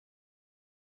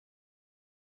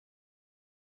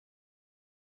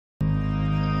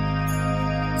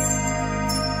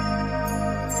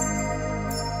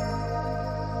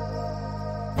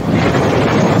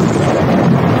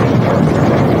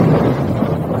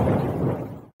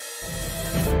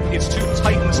It's two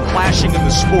titans clashing in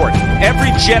the sport. Every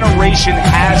generation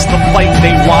has the fight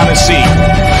they want to see.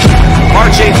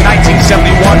 March 8th,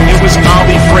 1971, it was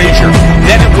Ali Frazier.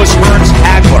 Then it was Ernst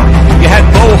Hagler. You had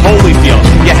Bo Holyfield.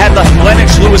 You had the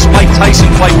Lennox Lewis-Mike Tyson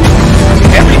fight.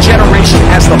 Every generation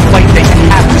has the fight they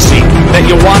have to see, that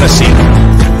you want to see.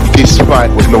 This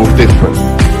fight was no different.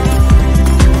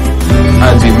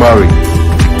 Andy Murray,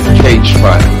 cage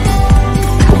fight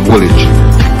from Woolwich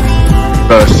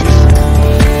versus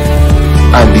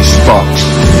Andy Sparks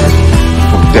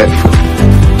from Deptford,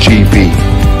 GB.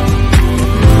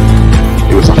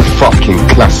 It was a fucking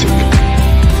classic.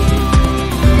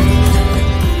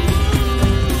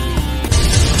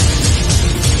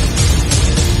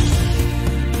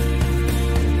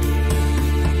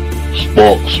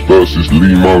 Sparks versus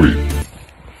Lee Murray.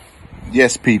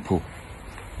 Yes, people,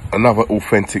 another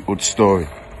authentic good story.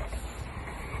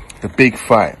 The big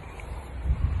fight.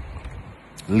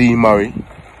 Lee Murray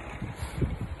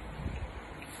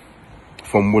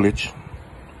from Woolwich,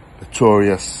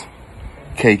 notorious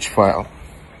cage fighter,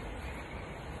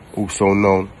 also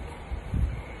known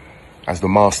as the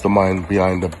mastermind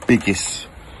behind the biggest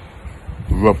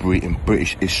robbery in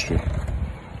British history,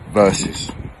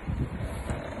 versus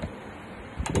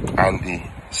Andy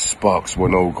Sparks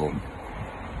Wanogo,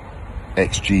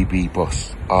 ex-GB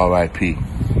boss, R.I.P.,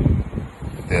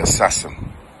 the assassin.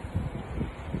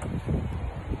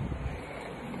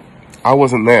 I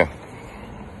wasn't there.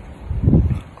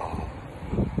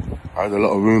 I heard a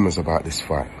lot of rumours about this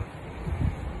fight.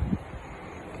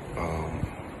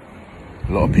 A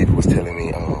lot of people was telling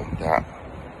me that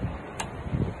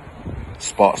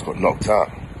Sparks got knocked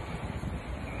out.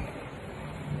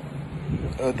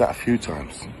 I heard that a few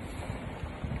times.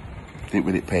 Didn't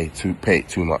really pay it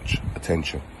too much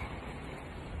attention.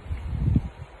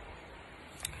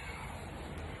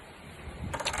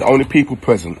 The only people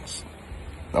present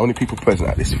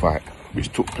at this fight,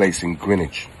 which took place in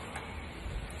Greenwich,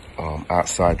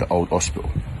 outside the old hospital,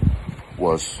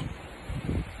 was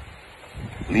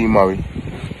Lee Murray,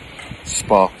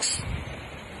 Sparks,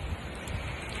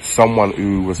 someone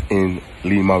who was in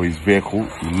Lee Murray's vehicle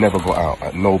who never got out.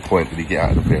 At no point did he get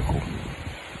out of the vehicle.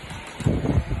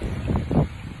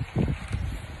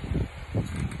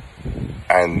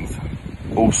 And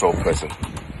also present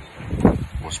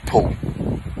was Paul,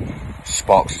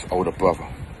 Sparks' older brother,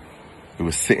 who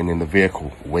was sitting in the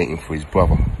vehicle waiting for his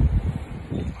brother.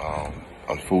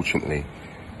 Unfortunately,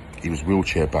 he was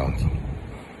wheelchair bound,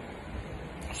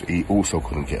 so he also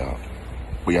couldn't get out.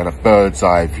 But he had a bird's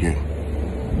eye view,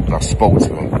 and I spoke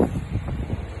to him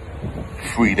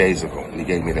 3 days ago, and he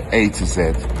gave me the A to Z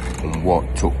on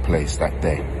what took place that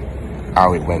day,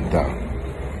 how it went down.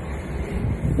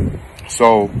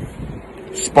 So,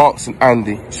 Sparks and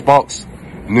Andy, Sparks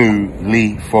knew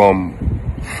Lee from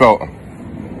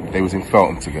Feltham. They was in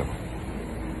Feltham together.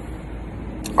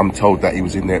 I'm told that he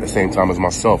was in there at the same time as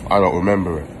myself. I don't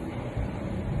remember it.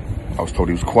 I was told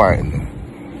he was quiet in there,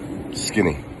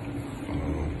 skinny,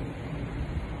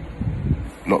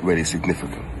 not really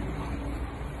significant.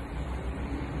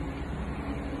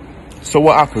 So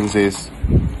what happens is,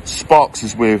 Sparks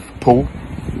is with Paul.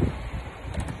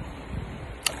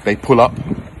 They pull up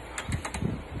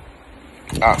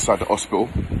outside the hospital,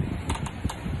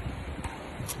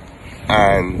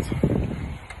 and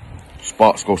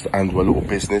Sparks goes to handle a little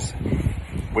business.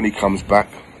 When he comes back,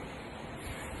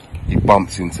 he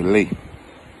bumps into Lee.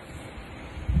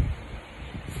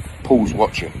 Paul's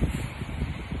watching.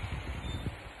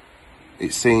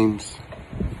 It seems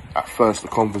at first the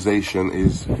conversation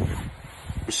is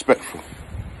respectful.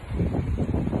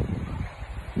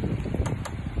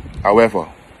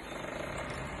 However,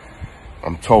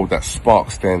 I'm told that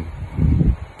Sparks then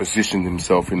positioned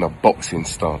himself in a boxing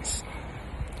stance,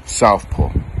 southpaw.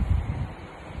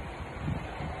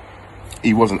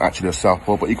 He wasn't actually a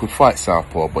southpaw, but he could fight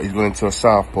southpaw, but he went into a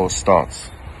southpaw stance.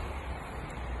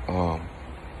 On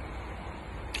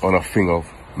a thing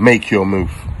of, make your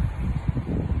move.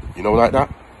 You know, like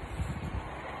that?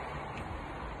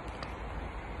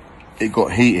 It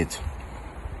got heated.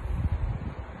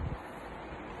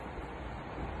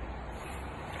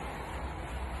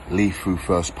 Lee threw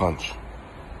first punch.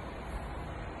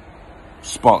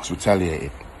 Sparks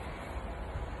retaliated.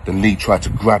 Then Lee tried to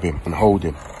grab him and hold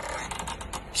him.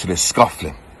 So they're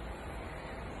scuffling.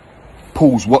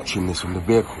 Paul's watching this from the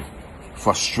vehicle.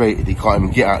 Frustrated, he can't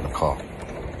even get out of the car.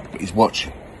 But he's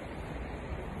watching.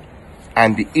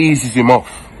 And he eases him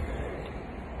off.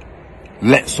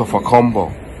 Lets off a combo.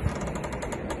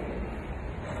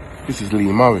 This is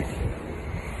Lee Murray.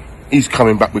 He's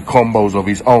coming back with combos of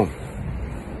his own.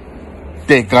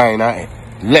 They're going at it.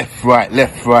 Left, right,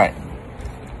 left, right.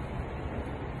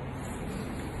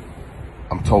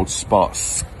 I'm told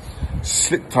Sparks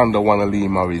slipped under one of Lee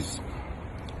Murray's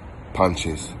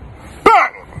punches.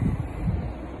 Bang!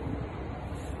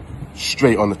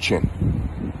 Straight on the chin.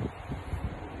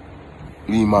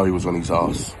 Lee Murray was on his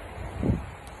ass.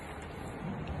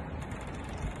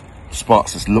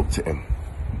 Sparks just looked at him.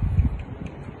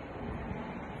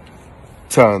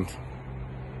 Turned.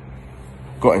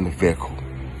 Got in the vehicle.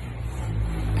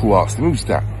 Paul asked him, who's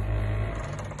that?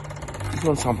 He's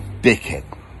on some dickhead,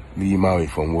 Lee Murray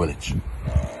from Woolwich.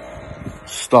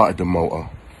 Started the motor.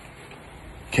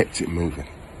 Kept it moving.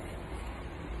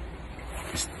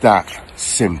 It's that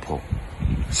simple.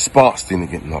 Sparks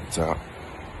didn't get knocked out.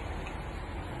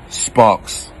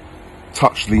 Sparks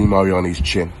touched Lee Murray on his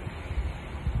chin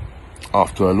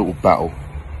after a little battle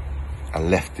and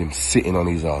left him sitting on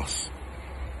his ass.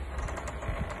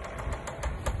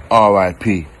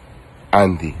 R.I.P.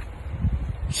 Andy.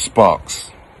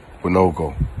 Sparks were no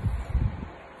go.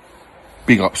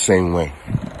 Big up same way.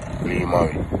 Lee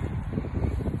Murray.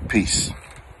 Peace.